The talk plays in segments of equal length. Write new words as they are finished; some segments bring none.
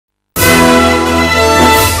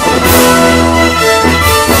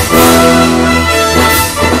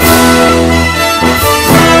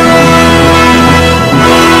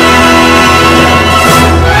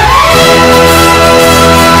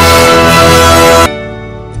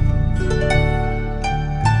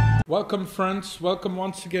Welcome, friends. Welcome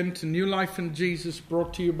once again to New Life in Jesus,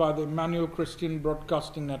 brought to you by the Emmanuel Christian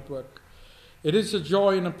Broadcasting Network. It is a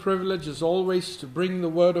joy and a privilege, as always, to bring the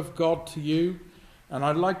Word of God to you. And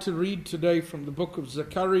I'd like to read today from the book of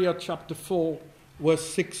Zechariah chapter 4, verse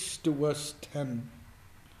 6 to verse 10.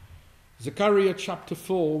 Zechariah chapter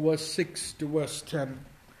 4, verse 6 to verse 10.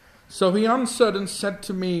 So he answered and said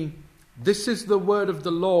to me, "This is the word of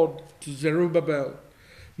the Lord to Zerubbabel.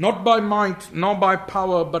 Not by might, nor by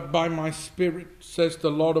power, but by my Spirit, says the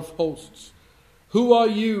Lord of hosts. Who are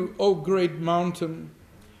you, O great mountain?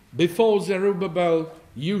 Before Zerubbabel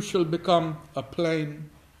you shall become a plain.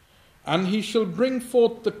 And he shall bring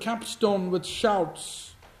forth the capstone with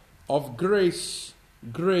shouts of grace,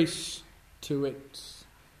 grace to it."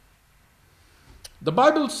 The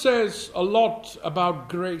Bible says a lot about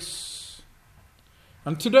grace.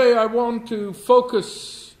 And today I want to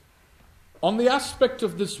focus on the aspect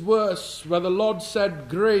of this verse where the Lord said,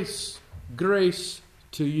 "Grace, grace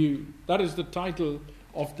to you." That is the title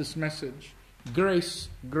of this message. Grace,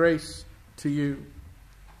 grace to you.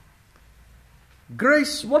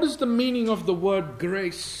 Grace, what is the meaning of the word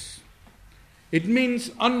grace? It means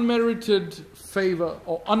unmerited favor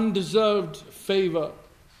or undeserved favor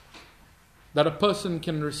that a person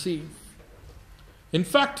can receive. In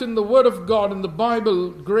fact, in the Word of God, in the Bible,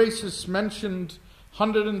 grace is mentioned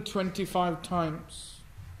 125 times.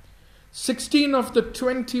 16 of the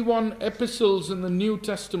 21 epistles in the New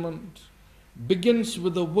Testament begins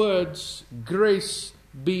with the words, "Grace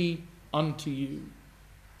be unto you."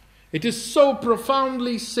 It is so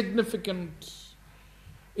profoundly significant.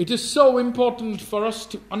 It is so important for us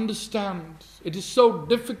to understand. It is so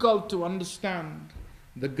difficult to understand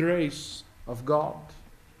the grace of God.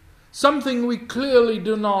 Something we clearly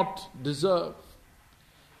do not deserve.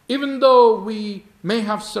 Even though we may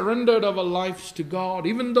have surrendered our lives to God,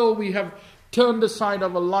 even though we have turned aside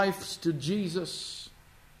our lives to Jesus,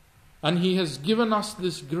 and He has given us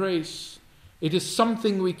this grace, it is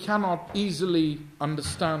something we cannot easily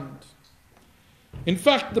understand. In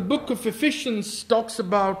fact, the book of Ephesians talks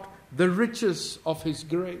about the riches of His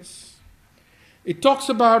grace. It talks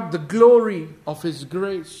about the glory of His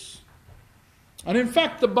grace. And in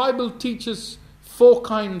fact, the Bible teaches 4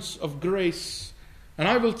 kinds of grace. And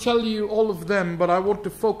I will tell you all of them, but I want to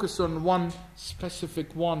focus on one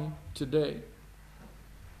specific one today.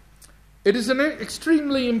 It is an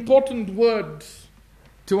extremely important word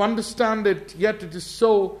to understand it, yet it is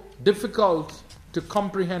so difficult to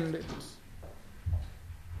comprehend it.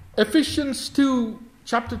 Ephesians 2,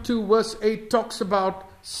 chapter 2, verse 8 talks about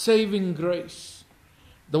saving grace.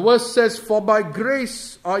 The verse says, "For by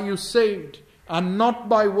grace are you saved, and not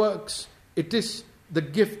by works. It is the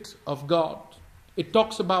gift of God." It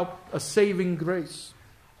talks about a saving grace.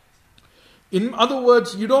 In other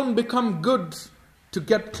words, you don't become good to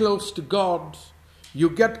get close to God. You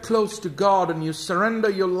get close to God and you surrender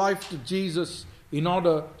your life to Jesus in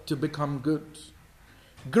order to become good.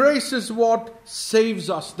 Grace is what saves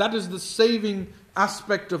us. That is the saving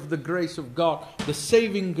aspect of the grace of God. The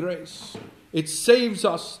saving grace. It saves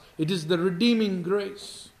us. It is the redeeming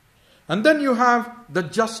grace. And then you have the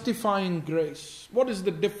justifying grace. What is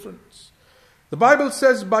the difference? The Bible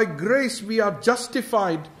says, "By grace we are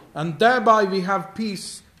justified, and thereby we have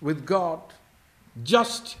peace with God."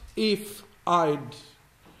 Justified.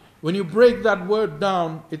 When you break that word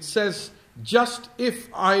down, it says, "Just if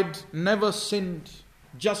I'd never sinned."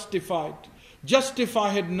 Justified. Just if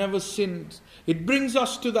I had never sinned. It brings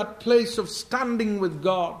us to that place of standing with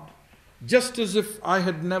God. Just as if I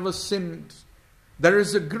had never sinned. There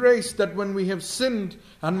is a grace that when we have sinned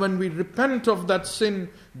and when we repent of that sin,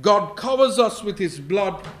 God covers us with His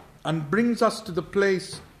blood and brings us to the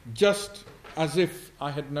place just as if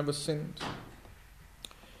I had never sinned.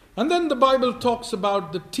 And then the Bible talks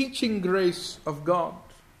about the teaching grace of God.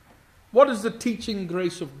 What is the teaching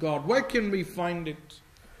grace of God? Where can we find it?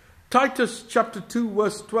 Titus chapter 2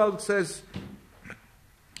 verse 12 says,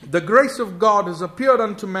 "The grace of God has appeared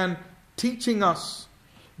unto men, teaching us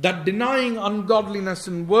that denying ungodliness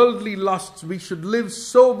and worldly lusts, we should live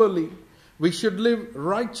soberly, we should live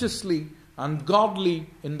righteously and godly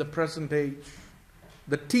in the present age."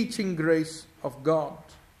 The teaching grace of God.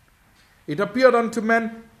 It appeared unto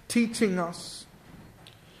men, teaching us.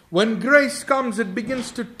 When grace comes, it begins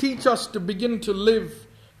to teach us to begin to live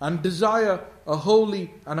and desire a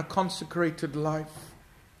holy and a consecrated life.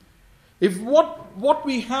 If what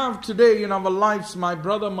we have today in our lives, my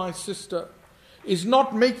brother, my sister, is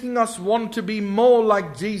not making us want to be more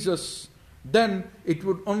like Jesus, then it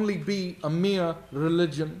would only be a mere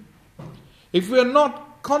religion. If we are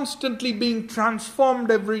not constantly being transformed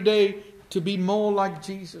every day to be more like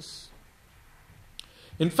Jesus,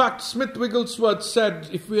 In fact, Smith Wigglesworth said,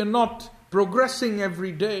 if we are not progressing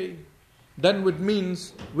every day, then it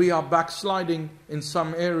means we are backsliding in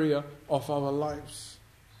some area of our lives.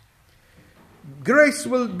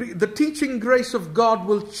 The teaching grace of God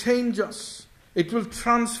will change us. It will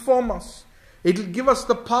transform us. It will give us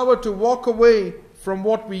the power to walk away from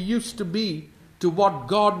what we used to be to what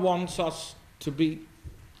God wants us to be.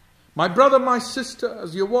 My brother, my sister,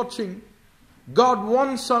 as you're watching, God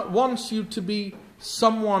wants you to be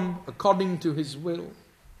someone according to His will.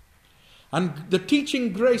 And the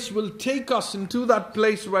teaching grace will take us into that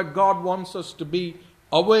place where God wants us to be,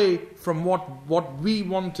 away from what we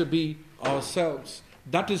want to be ourselves.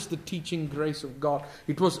 That is the teaching grace of God.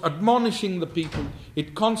 It was admonishing the people.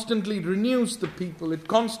 It constantly renews the people. It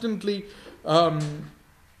constantly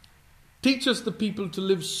teaches the people to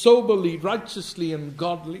live soberly, righteously, and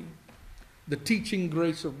godly. The teaching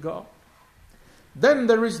grace of God. Then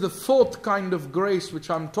there is the fourth kind of grace which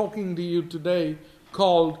I'm talking to you today,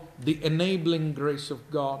 called the enabling grace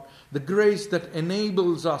of God. The grace that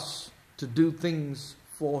enables us to do things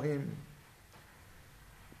for Him.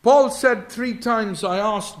 Paul said 3 times, I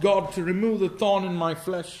asked God to remove the thorn in my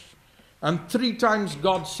flesh. And 3 times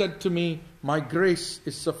God said to me, my grace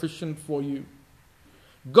is sufficient for you.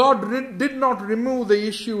 God did not remove the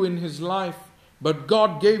issue in his life, but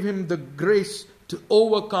God gave him the grace to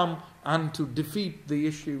overcome and to defeat the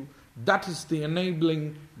issue. That is the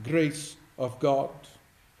enabling grace of God.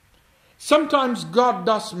 Sometimes God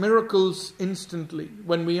does miracles instantly.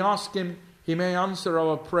 When we ask Him, He may answer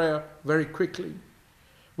our prayer very quickly.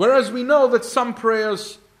 Whereas we know that some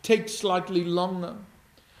prayers take slightly longer.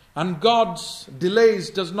 And God's delays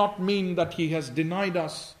does not mean that He has denied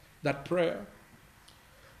us that prayer.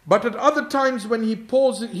 But at other times when He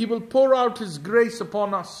will pour out His grace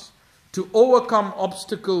upon us to overcome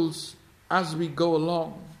obstacles as we go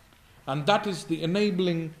along. And that is the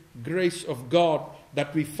enabling grace of God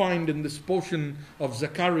that we find in this portion of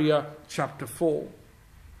Zechariah chapter 4.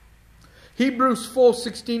 Hebrews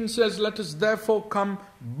 4:16 says, let us therefore come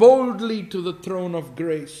boldly to the throne of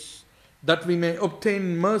grace, that we may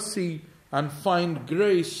obtain mercy and find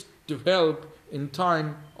grace to help in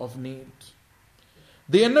time of need.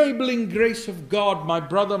 The enabling grace of God, my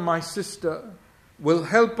brother, my sister, will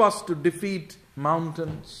help us to defeat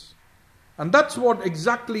mountains. And that's what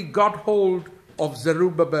exactly got hold of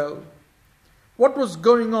Zerubbabel. What was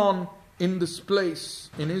going on in this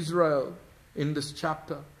place, in Israel, in this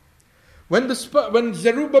chapter? When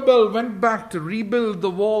Zerubbabel went back to rebuild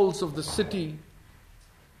the walls of the city,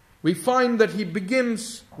 we find that he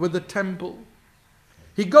begins with the temple.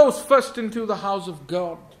 He goes first into the house of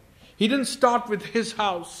God. He didn't start with his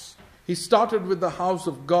house. He started with the house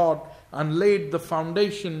of God and laid the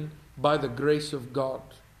foundation by the grace of God.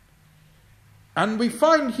 And we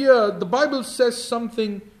find here, the Bible says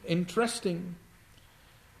something interesting.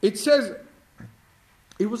 It says,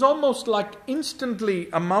 it was almost like instantly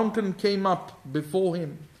a mountain came up before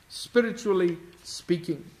him, spiritually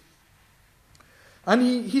speaking. And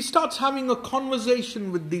he starts having a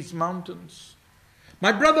conversation with these mountains.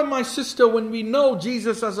 My brother, my sister, when we know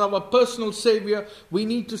Jesus as our personal Savior, we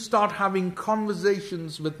need to start having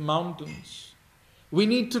conversations with mountains. We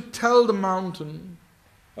need to tell the mountain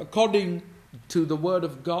according to the Word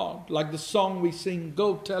of God. Like the song we sing,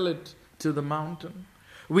 go tell it to the mountain.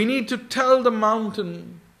 We need to tell the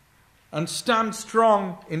mountain and stand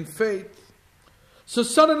strong in faith. So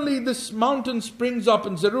suddenly this mountain springs up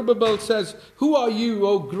and Zerubbabel says, who are you,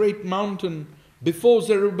 O great mountain? Before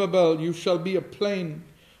Zerubbabel you shall be a plain,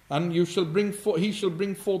 and he shall bring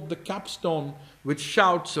forth the capstone with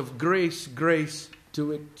shouts of grace, grace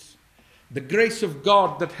to it. The grace of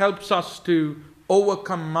God that helps us to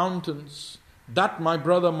overcome mountains. That, my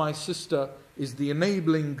brother, my sister, is the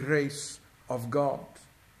enabling grace of God.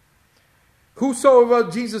 Whosoever,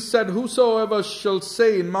 Jesus said, whosoever shall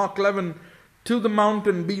say in Mark 11, to the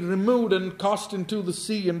mountain, be removed and cast into the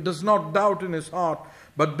sea, and does not doubt in his heart,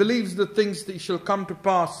 but believes the things that shall come to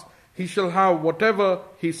pass, he shall have whatever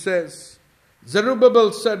he says.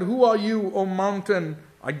 Zerubbabel said, who are you, O mountain?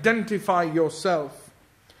 Identify yourself.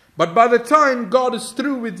 But by the time God is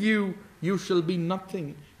through with you, you shall be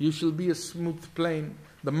nothing. You shall be a smooth plain.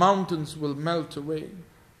 The mountains will melt away.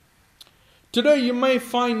 Today you may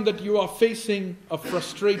find that you are facing a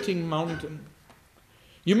frustrating mountain.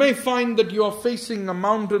 You may find that you are facing a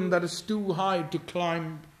mountain that is too high to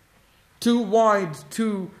climb, too wide,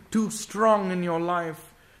 too strong in your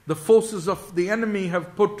life. The forces of the enemy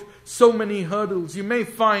have put so many hurdles. You may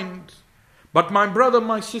find, but my brother,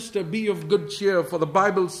 my sister, be of good cheer, for the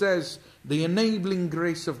Bible says the enabling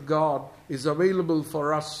grace of God is available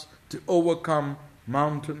for us to overcome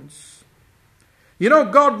mountains. You know,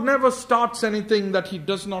 God never starts anything that He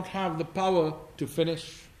does not have the power to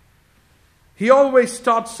finish. He always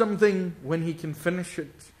starts something when He can finish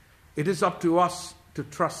it. It is up to us to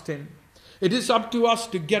trust Him. It is up to us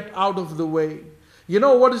to get out of the way. You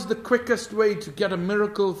know what is the quickest way to get a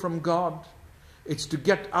miracle from God? It's to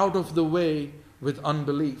get out of the way with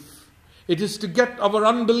unbelief. It is to get our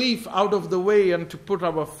unbelief out of the way and to put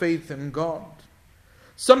our faith in God.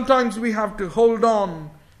 Sometimes we have to hold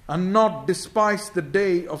on and not despise the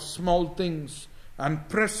day of small things and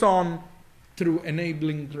press on through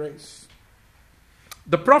enabling grace.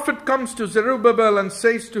 The prophet comes to Zerubbabel and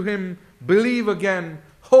says to him, believe again,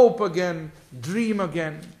 hope again, dream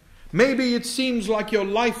again. Maybe it seems like your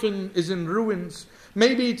life is in ruins.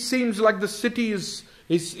 Maybe it seems like the city is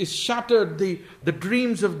shattered, the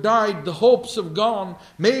dreams have died, the hopes have gone.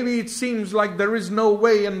 Maybe it seems like there is no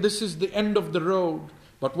way and this is the end of the road.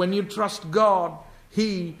 But when you trust God,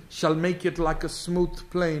 He shall make it like a smooth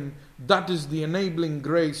plain. That is the enabling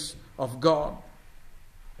grace of God.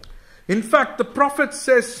 In fact, the prophet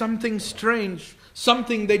says something strange,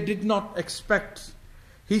 something they did not expect.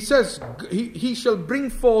 He says, he shall bring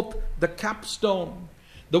forth the capstone.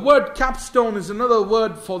 The word capstone is another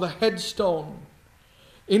word for the headstone.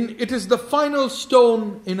 It is the final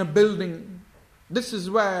stone in a building. This is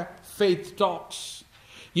where faith talks.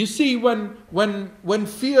 You see, when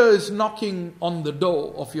fear is knocking on the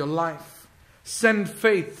door of your life, send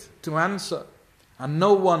faith to answer, and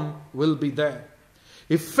no one will be there.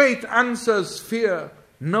 If faith answers fear,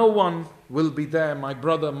 no one will be there, my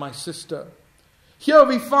brother, my sister. Here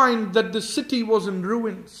we find that the city was in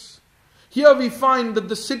ruins. Here we find that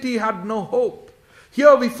the city had no hope.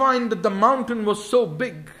 Here we find that the mountain was so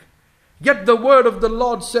big. Yet the word of the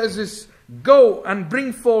Lord says is, go and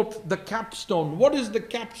bring forth the capstone. What is the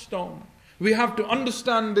capstone? We have to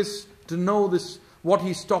understand this to know this, what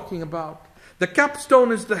he's talking about. The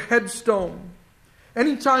capstone is the headstone.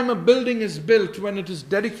 Anytime a building is built, when it is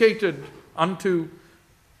dedicated unto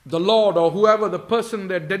the Lord or whoever the person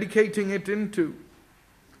they're dedicating it into,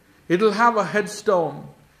 it'll have a headstone.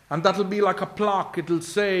 And that'll be like a plaque. It'll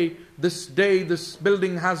say, this day this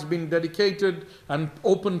building has been dedicated and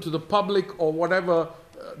open to the public, or whatever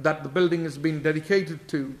that the building has been dedicated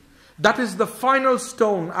to. That is the final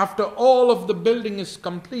stone. After all of the building is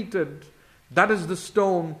completed, that is the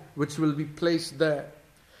stone which will be placed there.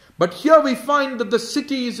 But here we find that the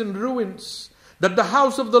city is in ruins, that the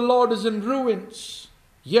house of the Lord is in ruins.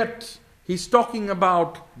 Yet he's talking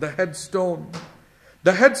about the headstone.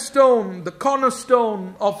 The headstone, the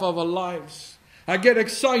cornerstone of our lives. I get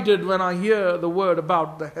excited when I hear the word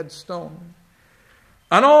about the headstone.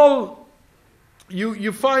 And all,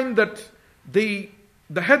 you find that the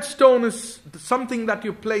headstone is something that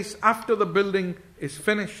you place after the building is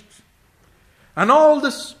finished. And all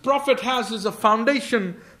this prophet has is a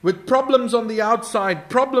foundation with problems on the outside,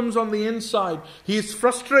 problems on the inside. He is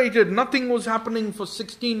frustrated. Nothing was happening for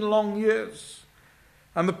 16 long years.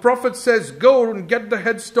 And the prophet says, go and get the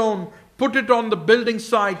headstone, put it on the building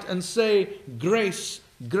site and say, grace,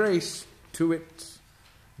 grace to it.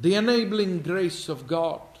 The enabling grace of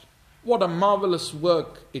God. What a marvelous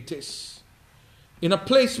work it is. In a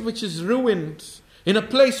place which is ruined, in a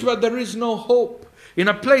place where there is no hope, in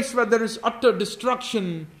a place where there is utter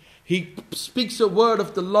destruction, he speaks a word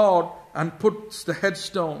of the Lord and puts the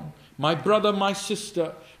headstone. My brother, my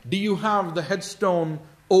sister, do you have the headstone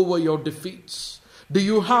over your defeats? Do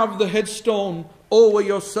you have the headstone over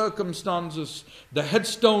your circumstances? The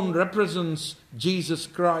headstone represents Jesus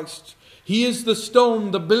Christ. He is the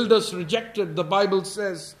stone the builders rejected, the Bible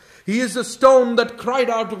says. He is the stone that cried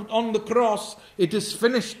out on the cross, it is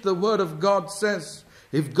finished, the word of God says.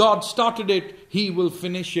 If God started it, He will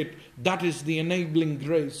finish it. That is the enabling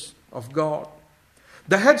grace of God.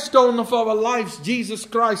 The headstone of our lives, Jesus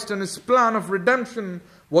Christ, and His plan of redemption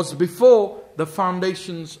was before the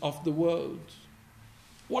foundations of the world.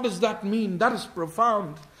 What does that mean? That is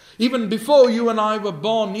profound. Even before you and I were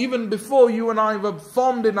born, even before you and I were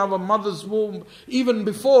formed in our mother's womb, even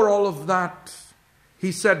before all of that,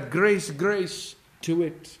 He said, grace, grace to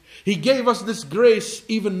it. He gave us this grace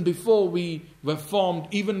even before we were formed,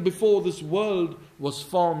 even before this world was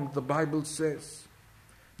formed, the Bible says.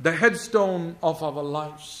 The headstone of our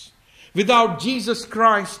lives. Without Jesus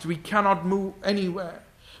Christ, we cannot move anywhere.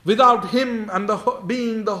 Without Him and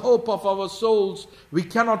being the hope of our souls, we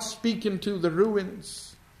cannot speak into the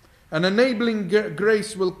ruins. An enabling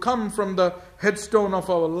grace will come from the headstone of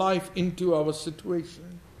our life into our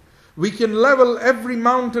situation. We can level every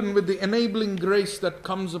mountain with the enabling grace that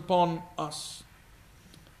comes upon us.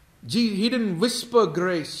 He didn't whisper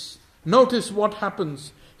grace. Notice what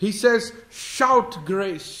happens. He says, shout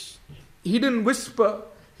grace. He didn't whisper.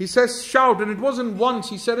 He says shout, and it wasn't once,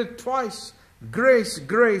 he said it twice. Grace,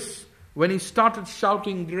 grace. When he started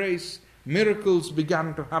shouting grace, miracles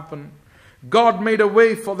began to happen. God made a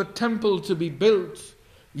way for the temple to be built.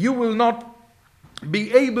 You will not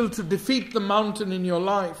be able to defeat the mountain in your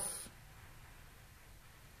life.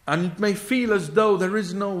 And it may feel as though there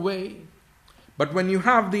is no way. But when you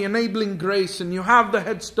have the enabling grace and you have the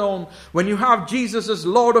headstone, when you have Jesus as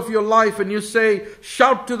Lord of your life and you say,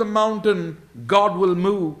 shout to the mountain, God will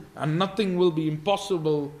move and nothing will be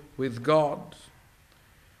impossible with God.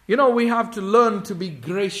 You know, we have to learn to be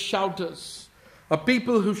grace shouters, a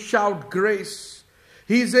people who shout grace.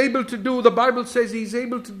 He is able to do, the Bible says He is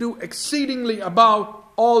able to do exceedingly above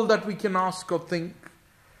all that we can ask or think.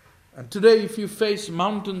 And today, if you face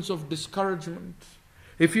mountains of discouragement,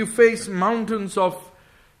 if you face mountains of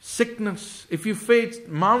sickness, if you face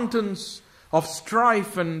mountains of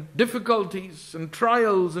strife and difficulties and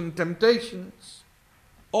trials and temptations,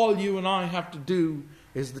 all you and I have to do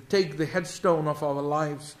is to take the headstone of our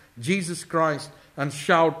lives, Jesus Christ, and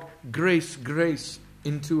shout grace, grace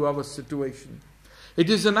into our situation. It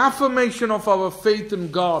is an affirmation of our faith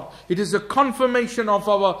in God. It is a confirmation of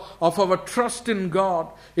our trust in God.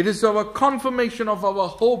 It is our confirmation of our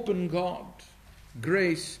hope in God.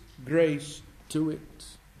 Grace, grace to it.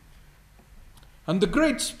 And the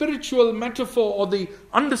great spiritual metaphor or the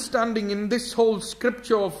understanding in this whole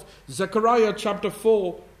scripture of Zechariah chapter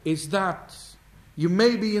 4 is that you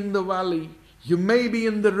may be in the valley, you may be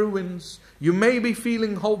in the ruins, you may be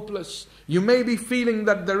feeling hopeless, you may be feeling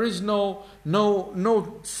that there is no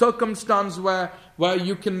circumstance where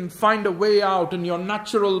you can find a way out, and your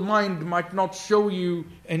natural mind might not show you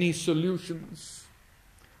any solutions.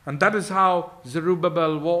 And that is how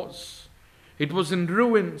Zerubbabel was. It was in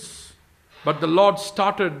ruins, but the Lord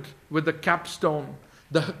started with the capstone,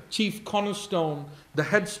 the chief cornerstone, the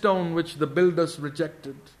headstone which the builders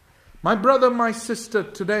rejected. My brother, my sister,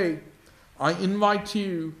 today I invite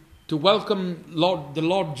you to welcome the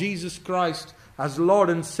Lord Jesus Christ as Lord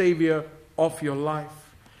and Savior of your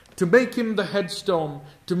life. To make Him the headstone,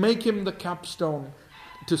 to make Him the capstone,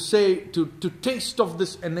 to taste of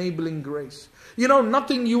this enabling grace. You know,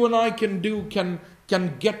 nothing you and I can do can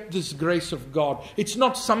get this grace of God. It's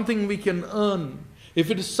not something we can earn. If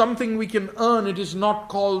it is something we can earn, it is not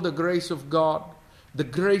called the grace of God. The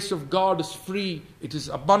grace of God is free, it is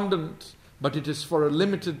abundant, but it is for a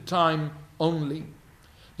limited time only.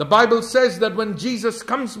 The Bible says that when Jesus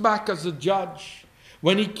comes back as a judge,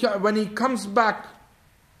 when he comes back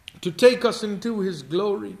to take us into His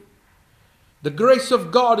glory, the grace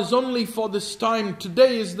of God is only for this time.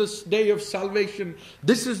 Today is this day of salvation.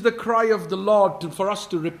 This is the cry of the Lord for us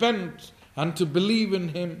to repent and to believe in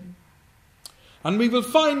Him. And we will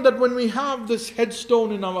find that when we have this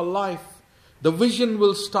headstone in our life, the vision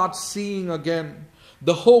will start seeing again.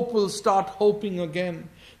 The hope will start hoping again.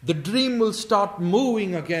 The dream will start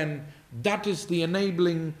moving again. That is the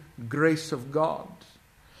enabling grace of God.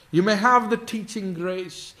 You may have the teaching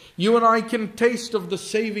grace. You and I can taste of the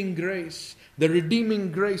saving grace, the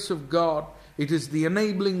redeeming grace of God. It is the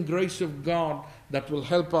enabling grace of God that will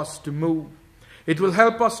help us to move. It will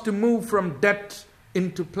help us to move from debt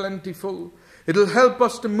into plentiful. It will help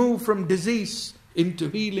us to move from disease into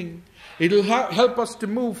healing. It will help us to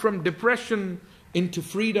move from depression into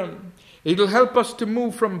freedom. It will help us to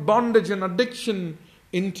move from bondage and addiction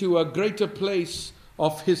into a greater place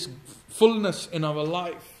of His fullness in our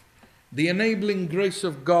life. The enabling grace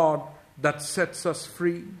of God that sets us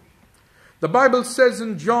free. The Bible says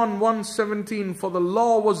in John 1:17, for the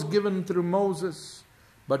law was given through Moses,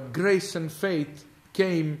 but grace and faith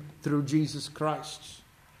came through Jesus Christ.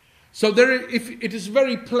 So it is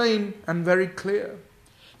very plain and very clear.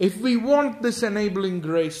 If we want this enabling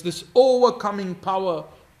grace, this overcoming power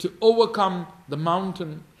to overcome the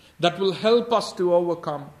mountain that will help us to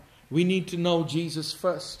overcome, we need to know Jesus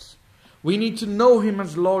first. We need to know Him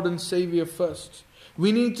as Lord and Savior first.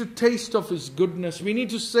 We need to taste of His goodness. We need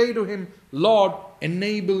to say to Him, Lord,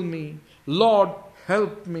 enable me. Lord,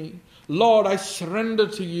 help me. Lord, I surrender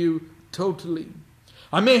to You totally.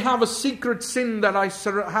 I may have a secret sin that I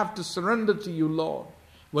have to surrender to You, Lord.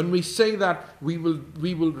 When we say that, we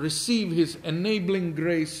will receive His enabling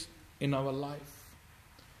grace in our life.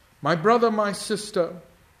 My brother, my sister,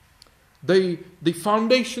 the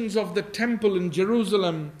foundations of the temple in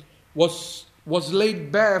Jerusalem was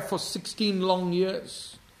laid bare for 16 long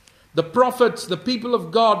years. The prophets, the people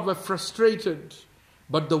of God were frustrated,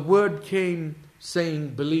 but the word came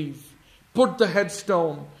saying, believe. Put the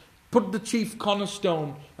headstone, put the chief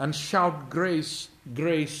cornerstone, and shout grace,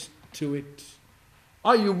 grace to it.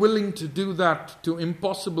 Are you willing to do that to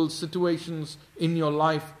impossible situations in your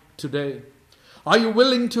life today? Are you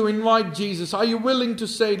willing to invite Jesus? Are you willing to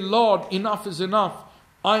say, Lord, enough is enough.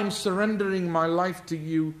 I am surrendering my life to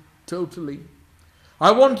you totally.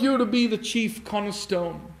 I want you to be the chief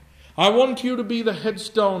cornerstone. I want you to be the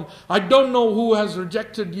headstone. I don't know who has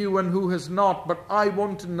rejected you and who has not, but I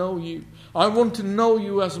want to know you. I want to know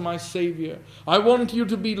you as my Savior. I want you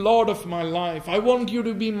to be Lord of my life. I want you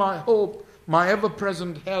to be my hope, my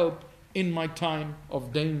ever-present help in my time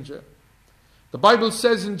of danger. The Bible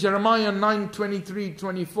says in Jeremiah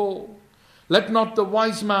 9:23-24, let not the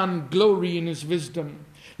wise man glory in his wisdom.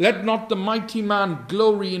 Let not the mighty man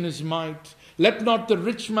glory in his might. Let not the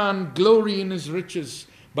rich man glory in his riches.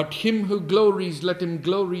 But him who glories, let him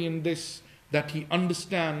glory in this, that he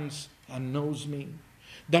understands and knows me.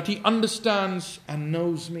 That he understands and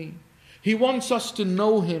knows me. He wants us to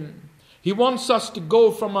know him. He wants us to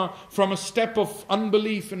go from a step of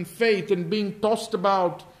unbelief and faith and being tossed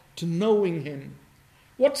about to knowing him.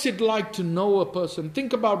 What's it like to know a person?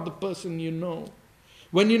 Think about the person you know.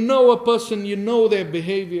 When you know a person, you know their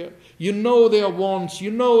behavior. You know their wants.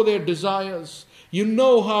 You know their desires. You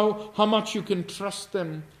know how much you can trust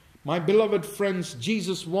them. My beloved friends,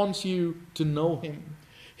 Jesus wants you to know him.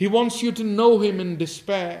 He wants you to know him in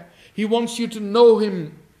despair. He wants you to know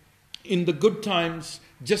him in the good times,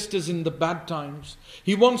 just as in the bad times.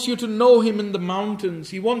 He wants you to know him in the mountains.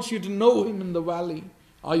 He wants you to know him in the valley.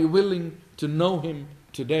 Are you willing to know him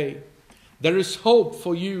today? There is hope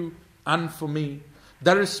for you and for me.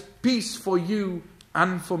 There is peace for you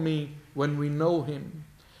and for me when we know him.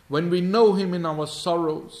 When we know him in our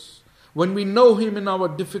sorrows, when we know him in our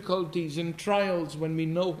difficulties, in trials, when we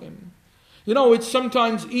know him. You know, it's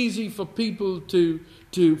sometimes easy for people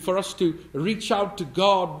for us to reach out to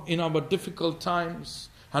God in our difficult times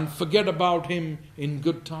and forget about him in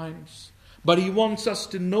good times. But he wants us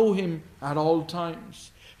to know him at all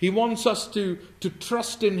times. He wants us to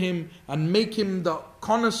trust in him and make him the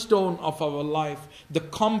cornerstone of our life, the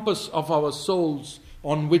compass of our souls,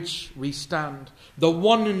 on which we stand, the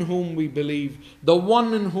one in whom we believe, the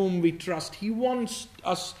one in whom we trust. He wants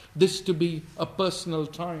us this to be a personal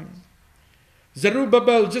time.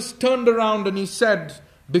 Zerubbabel just turned around and he said,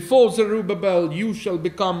 before Zerubbabel, you shall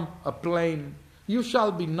become a plain. You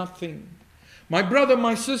shall be nothing. My brother,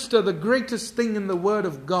 my sister, the greatest thing in the Word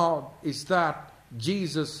of God is that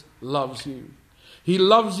Jesus loves you. He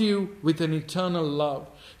loves you with an eternal love.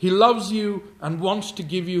 He loves you and wants to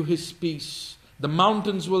give you his peace. The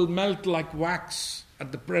mountains will melt like wax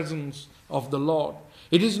at the presence of the Lord.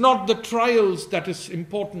 It is not the trials that is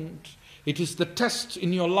important. It is the tests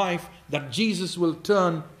in your life that Jesus will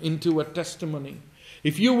turn into a testimony.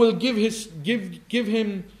 If you will give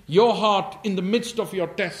him your heart in the midst of your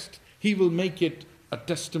test, he will make it a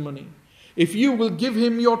testimony. If you will give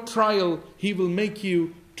him your trial, he will make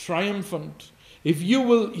you triumphant. If you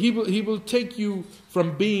will, he will take you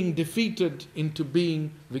from being defeated into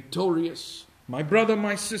being victorious. My brother,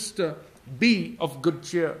 my sister, be of good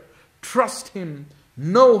cheer. Trust him,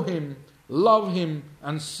 know him, love him,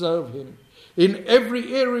 and serve him. In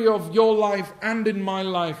every area of your life and in my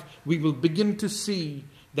life, we will begin to see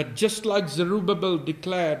that just like Zerubbabel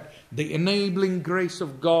declared, the enabling grace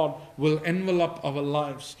of God will envelop our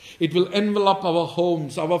lives. It will envelop our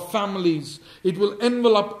homes, our families. It will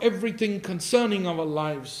envelop everything concerning our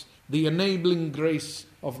lives. The enabling grace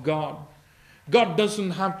of God. God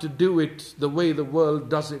doesn't have to do it the way the world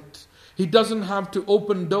does it. He doesn't have to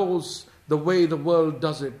open doors the way the world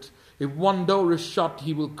does it. If one door is shut,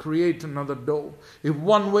 he will create another door. If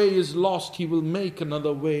one way is lost, he will make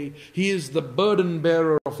another way. He is the burden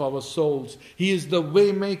bearer of our souls. He is the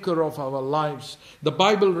way maker of our lives. The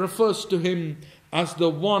Bible refers to him as the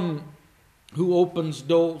one who opens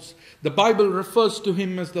doors. The Bible refers to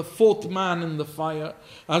him as the fourth man in the fire,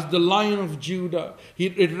 as the Lion of Judah.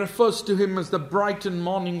 It refers to him as the bright and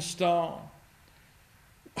morning star.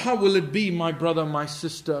 How will it be, my brother, my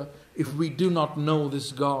sister, if we do not know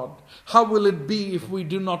this God? How will it be if we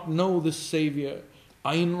do not know this Savior?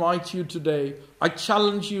 I invite you today. I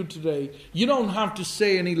challenge you today. You don't have to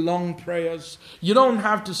say any long prayers. You don't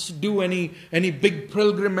have to do any big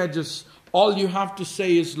pilgrimages. All you have to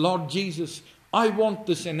say is, Lord Jesus, I want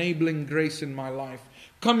this enabling grace in my life.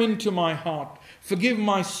 Come into my heart. Forgive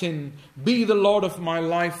my sin. Be the Lord of my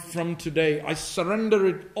life from today. I surrender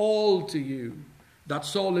it all to you.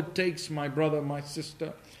 That's all it takes, my brother, my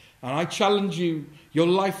sister. And I challenge you, your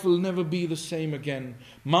life will never be the same again.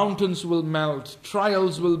 Mountains will melt.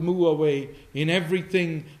 Trials will move away. In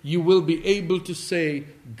everything, you will be able to say,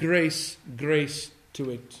 grace, grace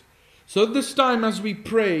to it. So this time as we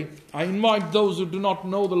pray, I invite those who do not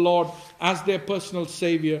know the Lord as their personal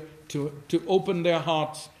Savior to open their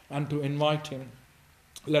hearts and to invite him.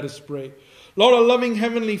 Let us pray. Lord, our loving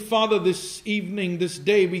Heavenly Father, this evening, this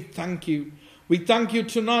day, we thank you. We thank you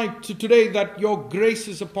today that your grace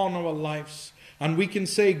is upon our lives. And we can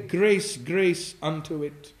say grace, grace unto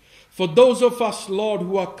it. For those of us, Lord,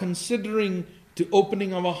 who are considering to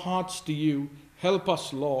opening our hearts to you, help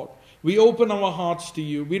us, Lord. We open our hearts to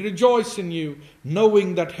you. We rejoice in you,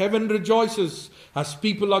 knowing that heaven rejoices as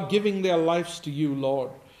people are giving their lives to you,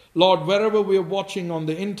 Lord. Lord, wherever we are watching on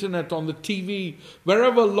the internet, on the TV,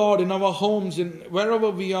 wherever, Lord, in our homes, wherever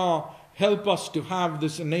we are, help us to have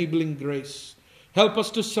this enabling grace. Help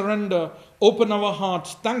us to surrender, open our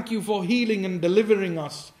hearts. Thank you for healing and delivering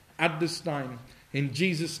us at this time. In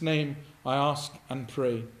Jesus' name, I ask and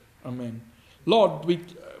pray. Amen. Lord,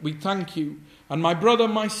 we thank you. And my brother,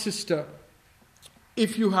 my sister,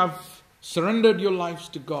 if you have surrendered your lives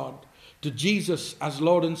to God, to Jesus as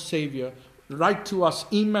Lord and Savior, write to us,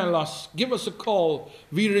 email us, give us a call.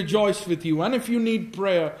 We rejoice with you. And if you need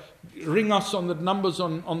prayer, ring us on the numbers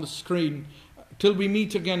on the screen. Till we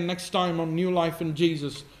meet again next time on New Life in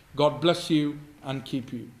Jesus, God bless you and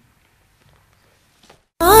keep you.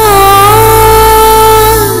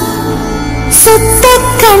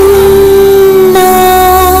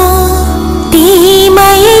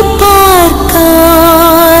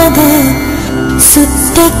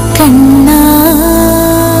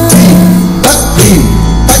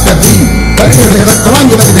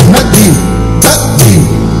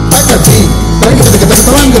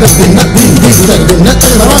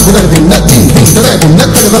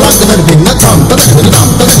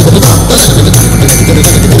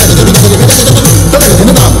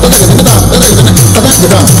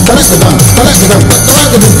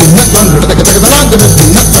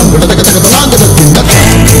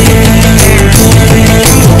 Thank you.